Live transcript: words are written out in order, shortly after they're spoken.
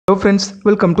Hello friends,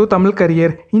 welcome to Tamil Career.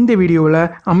 இந்த வீடியோவில்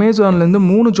அமேசான்லேருந்து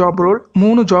 3 job role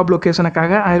 3 job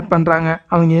லொக்கேஷனுக்காக higher பண்ணுறாங்க.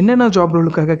 அவங்க என்னென்ன ஜாப்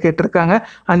ரோலுக்காக கேட்டிருக்காங்க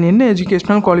அண்ட் என்ன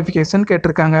எஜுகேஷனல் குவாலிஃபிகேஷன்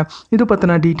கேட்டிருக்காங்க. இது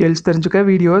பற்றின டீட்டெயில்ஸ் தெரிஞ்சுக்க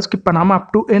வீடியோவை ஸ்கிப் பண்ணாமல் அப்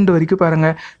டு எண்ட் வரைக்கும்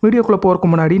பாருங்கள். வீடியோக்குள்ளே போகிறதுக்கு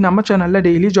முன்னாடி நம்ம சேனலில்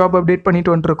டெய்லி ஜாப் அப்டேட்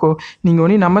பண்ணிட்டு வந்துருக்கோம். நீங்கள்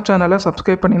ஒன்று நம்ம சேனலை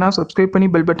சப்ஸ்கிரைப் பண்ணினா சப்ஸ்கிரைப் பண்ணி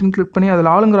பெல் பட்டன் கிளிக் பண்ணி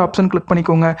அதில் ஆளுங்கிற ஆப்ஷன் கிளிக்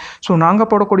பண்ணிக்கோங்க. ஸோ நாங்கள்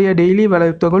போடக்கூடிய டெய்லி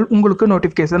வேலைவாய்ப்புகள் உங்களுக்கு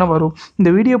நோட்டிஃபிகேஷனாக வரும். இந்த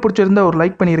வீடியோ பிடிச்சிருந்தா ஒரு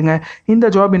லைக் பண்ணிடுங்க.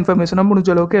 இந்த ஜாப் இன்ஃபர்மேஷனை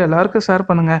முடிஞ்ச அளவுக்கு எல்லாருக்கும் ஷேர்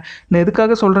பண்ணுங்க. நான்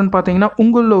எதுக்காக சொல்றேன்னு பார்த்தீங்கன்னா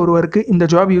உங்களில் ஒருவருக்கு இந்த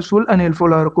ஜாப் யூஸ்ஃபுல் அண்ட்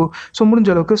ஹெல்ப்ஃபுல்லாக இருக்கும். ஸோ முடிஞ்ச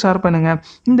அளவுக்கு ஷேர் பண்ணுங்க.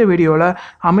 இந்த வீடியோவில்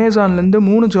அமேசான்லேருந்து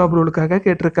 3 ஜாப் ரோலுக்காக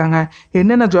கேட்டிருக்காங்க.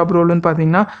 என்னென்ன ஜாப் ரோல்னு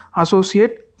பார்த்தீங்கன்னா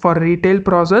associate for retail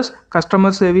process, customer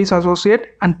service associate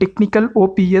and technical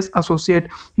OPS associate.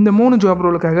 இந்த 3 ஜாப்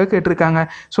ரோலுக்காக கேட்டிருக்காங்க.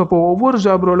 ஸோ இப்போ ஒவ்வொரு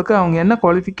ஜாப் ரோலுக்கு அவங்க என்ன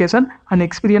குவாலிஃபிகேஷன் அண்ட்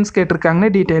எக்ஸ்பீரியன்ஸ் கேட்டிருக்காங்கன்னு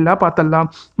டீட்டெயிலாக பார்த்துடலாம்.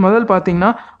 முதல்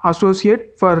பார்த்தீங்கன்னா அசோசியேட்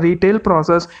ஃபார் ரீட்டைல்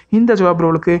ப்ராசஸ். இந்த ஜாப்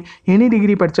ரோலுக்கு எனி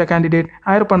டிகிரி படித்த கேண்டிடேட்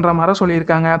ஹையர் பண்ணுற மாதிரி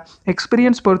சொல்லியிருக்காங்க.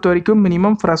 எக்ஸ்பீரியன்ஸ் பொறுத்த வரைக்கும்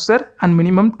minimum fresher and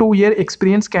minimum 2 year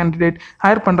experience candidate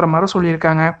higher பண்ணுற மாதிரி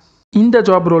சொல்லியிருக்காங்க. இந்த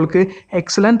ஜாப் ரோலுக்கு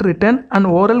excellent return and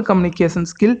oral communication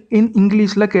skill இன்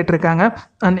இங்கிலீஷில் கேட்டிருக்காங்க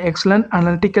அண்ட் எக்ஸலண்ட்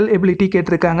அனலிட்டிக்கல் எபிலிட்டி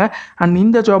கேட்டிருக்காங்க. அண்ட்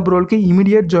இந்த ஜாப் ரோலுக்கு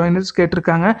இமீடியட் ஜாயினர்ஸ்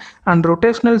கேட்டிருக்காங்க அண்ட்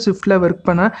ரொட்டேஷனல் ஷிஃப்ட்டில் ஒர்க்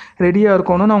பண்ண ரெடியாக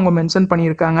இருக்கணும்னு அவங்க மென்ஷன்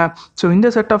பண்ணியிருக்காங்க. ஸோ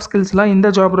இந்த செட் ஆஃப் ஸ்கில்ஸ்லாம்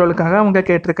இந்த ஜாப் ரோலுக்காக அவங்க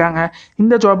கேட்டிருக்காங்க.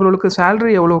 இந்த ஜாப் ரோலுக்கு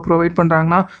சேலரி எவ்வளோ ப்ரொவைட்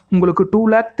பண்ணுறாங்கன்னா உங்களுக்கு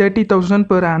 2,30,000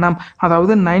 per annum,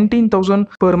 அதாவது 19,000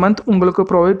 per month உங்களுக்கு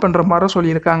ப்ரொவைட் பண்ணுற மாதிரி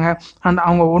சொல்லியிருக்காங்க. அண்ட்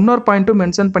அவங்க இன்னொரு பாயிண்ட்டும்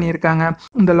மென்ஷன் பண்ணியிருக்காங்க.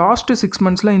 இந்த லாஸ்ட் 6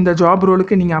 months இந்த ஜாப்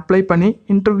ரோலுக்கு நீங்கள் அப்ளை பண்ணி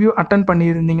இன்டர்வியூ அட்டன்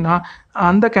பண்ணியிருந்தீங்கன்னா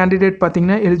அந்த கேண்டிடேட்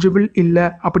பார்த்தீங்கன்னா எலிஜிபிள் இல்லை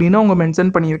அப்படின்னு அவங்க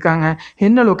மென்ஷன் பண்ணியிருக்காங்க.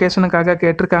 என்ன லொக்கேஷனுக்காக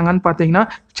கேட்டிருக்காங்கன்னு பார்த்தீங்கன்னா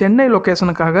சென்னை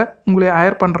லொக்கேஷனுக்காக உங்களை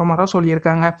ஹையர் பண்ணுற மாதிரி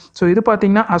சொல்லியிருக்காங்க. ஸோ இது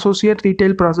பார்த்தீங்கன்னா அசோசியேட்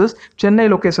ரீட்டைல் ப்ராசஸ் சென்னை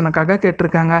லொக்கேஷனுக்காக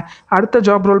கேட்டிருக்காங்க. அடுத்த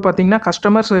ஜாப் ரோல் பார்த்தீங்கன்னா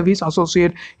கஸ்டமர் சர்வீஸ்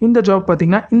அசோசியேட். இந்த ஜாப்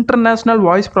பார்த்தீங்கன்னா இன்டர்நேஷ்னல்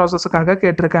வாய்ஸ் ப்ராசஸுக்காக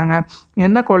கேட்டிருக்காங்க.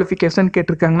 என்ன qualification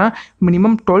கேட்டிருக்காங்கன்னா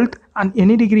minimum 12th and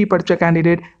any degree படித்த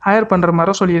கேண்டிடேட் ஹையர் பண்ணுற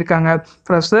மாதிரி சொல்லியிருக்காங்க.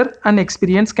 ஃப்ரெஷர் அண்ட்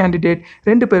எக்ஸ்பீரியன்ஸ் கேண்டிடேட்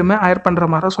 2 பேருமே ஹையர் பண்ணுற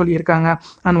மாதிரி சொல்லியிருக்காங்க.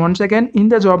 அண்ட் ஒன்ஸ் அகேன்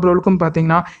இந்த ஜாப் ரோலுக்கும்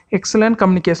பார்த்தீங்கன்னா excellent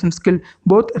communication skill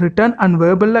both return and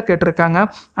வேர்பலில் கேட்டிருக்காங்க.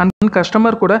 அண்ட்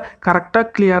கஸ்டமர் கூட கரெக்டாக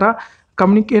கிளியராக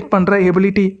கம்யூனிகேட் பண்ணுற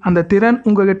எபிலிட்டி அந்த திறன்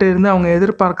உங்ககிட்ட இருந்து அவங்க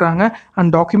எதிர்பார்க்குறாங்க. அண்ட்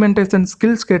டாக்குமெண்டேஷன்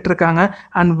ஸ்கில்ஸ் கேட்டிருக்காங்க.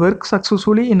 And work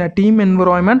successfully in a team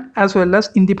environment as well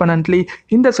as independently.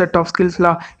 இந்த செட் ஆஃப்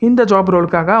ஸ்கில்ஸ்லாம் இந்த ஜாப்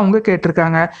ரோலுக்காக அவங்க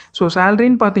கேட்டிருக்காங்க. ஸோ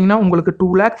சேலரின்னு பார்த்தீங்கன்னா உங்களுக்கு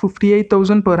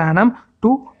 2,58,000 per annum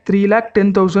to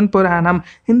 3,10,000 per annum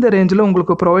இந்த ரேஞ்சில்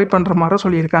உங்களுக்கு ப்ரொவைட் பண்ணுற மாதிரி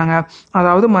சொல்லியிருக்காங்க.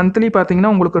 அதாவது மந்த்லி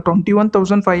பார்த்தீங்கன்னா உங்களுக்கு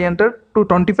 21,500 to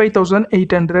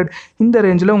 25,800 இந்த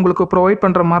ரேஞ்சில் உங்களுக்கு ப்ரொவைட்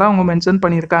பண்ணுற மாதிரி அவங்க மென்ஷன்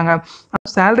பண்ணியிருக்காங்க.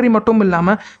 சேலரி மட்டும்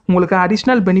இல்லாமல் உங்களுக்கு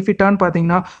அடிஷ்னல் பெனிஃபிட்டான்னு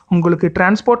பார்த்தீங்கன்னா உங்களுக்கு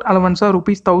டிரான்ஸ்போர்ட் அலவன்ஸாக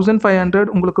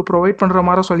 ₹1,500 உங்களுக்கு ப்ரொவைட் பண்ணுற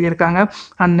மாதிரி சொல்லியிருக்காங்க.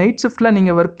 அண்ட் நைட் ஷிஃப்ட்டில்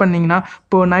நீங்கள் ஒர்க் பண்ணிங்கன்னா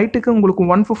இப்போ நைட்டுக்கு உங்களுக்கு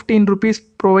 ₹115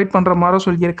 ப்ரொவைட் பண்ணுற மாதிரி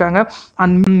சொல்லியிருக்காங்க.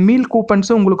 அண்ட் மீல்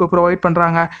கூப்பன்ஸும் உங்களுக்கு ப்ரொவைட்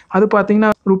பண்ணுறாங்க. அது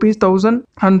பார்த்தீங்கன்னா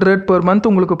 ₹1,100 per month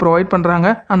உங்களுக்கு ப்ரொவைட் பண்ணுறாங்க.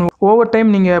 அண்ட் ஓவர் டைம்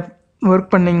நீங்கள்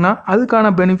ஒர்க் பண்ணிங்கன்னா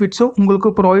அதுக்கான பெனிஃபிட்ஸும் உங்களுக்கு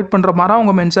ப்ரொவைட் பண்ணுற மாதிரி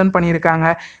அவங்க மென்ஷன் பண்ணியிருக்காங்க.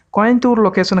 கோயம்புத்தூர்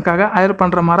லொக்கேஷனுக்காக ஹையர்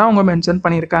பண்ணுற மாதிரி அவங்க மென்ஷன்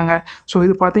பண்ணியிருக்காங்க. ஸோ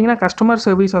இது பார்த்தீங்கன்னா customer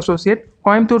service associate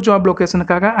Coimbatore job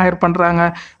லொக்கேஷனுக்காக higher பண்ணுறாங்க.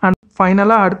 அண்ட்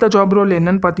ஃபைனலாக அடுத்த ஜாப் ரோல்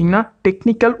என்னன்னு பார்த்தீங்கன்னா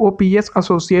டெக்னிக்கல் OPS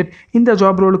அசோசியேட். இந்த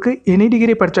ஜாப் ரோலுக்கு எனி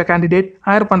டிகிரி படித்த கேண்டிடேட்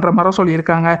ஹையர் பண்ணுற மாதிரி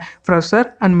சொல்லியிருக்காங்க. Fresher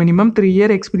and minimum 3 year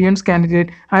experience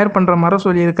candidate higher பண்ணுற மாதிரி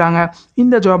சொல்லியிருக்காங்க.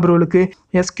 இந்த ஜாப் ரோலுக்கு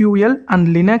SQL and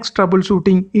Linux trouble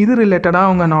shooting இது ரிலேட்டடாக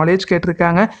அவங்க நாலேஜ்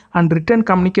கேட்டிருக்காங்க. அண்ட் ரிட்டன்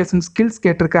கம்யூனிகேஷன் ஸ்கில்ஸ்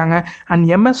கேட்டிருக்காங்க.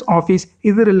 அண்ட் MS ஆஃபீஸ்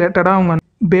இது ரிலேட்டடாக அவங்க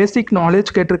பேசிக் நாலேஜ்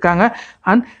கேட்டிருக்காங்க.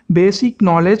 And basic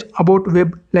knowledge about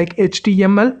web like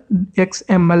HTML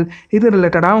XML இது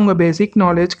ரிலேட்டடாக அவங்க பேசிக்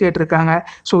நாலேஜ் கேட்டிருக்காங்க.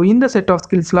 ஸோ இந்த செட் ஆஃப்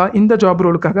ஸ்கில்ஸ்லாம் இந்த ஜாப்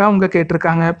ரோலுக்காக அவங்க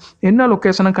கேட்டிருக்காங்க. என்ன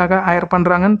லொக்கேஷனுக்காக ஹையர்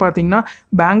பண்ணுறாங்கன்னு பார்த்தீங்கன்னா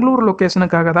பெங்களூர்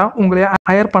லொக்கேஷனுக்காக தான் உங்களே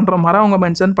ஹையர் பண்ணுற மாதிரி அவங்க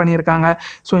மென்ஷன் பண்ணியிருக்காங்க.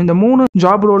 ஸோ இந்த 3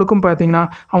 ஜாப் ரோலுக்கும் பார்த்தீங்கன்னா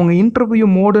அவங்க இன்டர்வியூ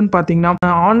மோடுன்னு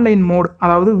பார்த்தீங்கன்னா ஆன்லைன் மோட்,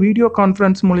 அதாவது வீடியோ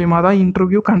கான்ஃபரன்ஸ் மூலியமாக தான்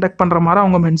இன்டர்வியூ கண்டக்ட் பண்ணுற மாதிரி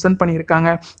அவங்க மென்ஷன் பண்ணியிருக்காங்க.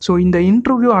 ஸோ இந்த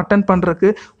இன்டர்வியூ அட்டன் பண்ணுறதுக்கு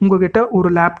உங்ககிட்ட ஒரு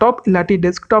லேப்டாப் இல்லாட்டி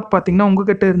டெஸ்க்டாப் பார்த்தீங்கன்னா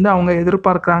உங்ககிட்ட இருந்து அவங்க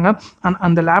எதிர்பார்க்குறாங்க. அண்ட்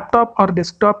அந்த லேப்டாப் ஆர்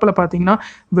டெஸ்க்டாப்பில் பார்த்தீங்கன்னா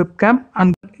webcam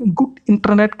and good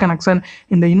internet connection.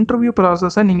 இந்த இன்டர்வியூ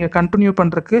ப்ராசஸை நீங்கள் கண்டினியூ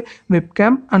பண்ணுறதுக்கு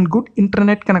webcam and good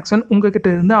internet connection உங்ககிட்ட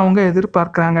இருந்து அவங்க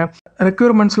எதிர்பார்க்குறாங்க.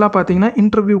 ரெக்யூர்மெண்ட்ஸ்லாம் பார்த்தீங்கன்னா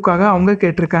இன்டர்வியூக்காக அவங்க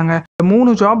கேட்டிருக்காங்க.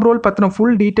 3 ஜாப் ரோல் பற்றின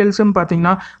ஃபுல் டீட்டெயில்ஸும்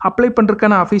பார்த்தீங்கன்னா அப்ளை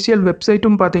பண்ணுறதுக்கான அஃபிஷியல்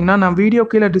வெப்சைட்டும் பார்த்தீங்கன்னா நான் வீடியோ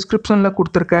கீழே டிஸ்கிரிப்ஷனில்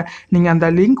கொடுத்துருக்கேன். நீங்கள் அந்த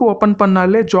லிங்க் ஓப்பன்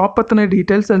பண்ணாலே ஜாப் பற்றின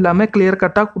டீட்டெயில்ஸ் எல்லாமே கிளியர்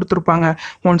கட்டாக கொடுத்துருப்பாங்க.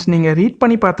 ஒன்ஸ் நீங்கள் ரீட்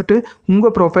பண்ணி பார்த்துட்டு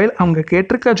உங்கள் ப்ரொஃபைல் அவங்க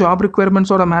கேட்டிருக்க ஜாப்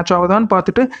ரிக்வயர்மெண்ட்ஸோட மேட்ச் ஆகுதான்னு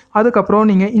பார்த்துட்டு அதுக்கப்புறம்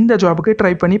நீங்கள் இந்த ஜாபுக்கு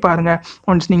ட்ரை பண்ணி பண்ணி பாருங்கள்.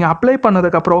 ஒன்ஸ் நீங்கள் அப்ளை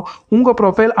பண்ணதுக்கப்புறம் உங்கள்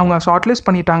ப்ரொஃபைல் அவங்க ஷார்ட்லிஸ்ட்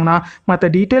பண்ணிட்டாங்கன்னா மற்ற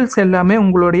டீட்டெயில்ஸ் எல்லாமே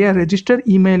உங்களுடைய ரெஜிஸ்டர்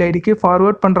இமெயில் ஐடிக்கு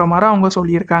ஃபார்வர்ட் பண்ணுற மாதிரி அவங்க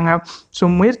சொல்லியிருக்காங்க. ஸோ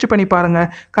முயற்சி பண்ணி பாருங்கள்,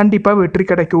 கண்டிப்பாக வெற்றி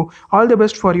கிடைக்கும். All the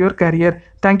best for your career.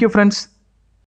 Thank you friends.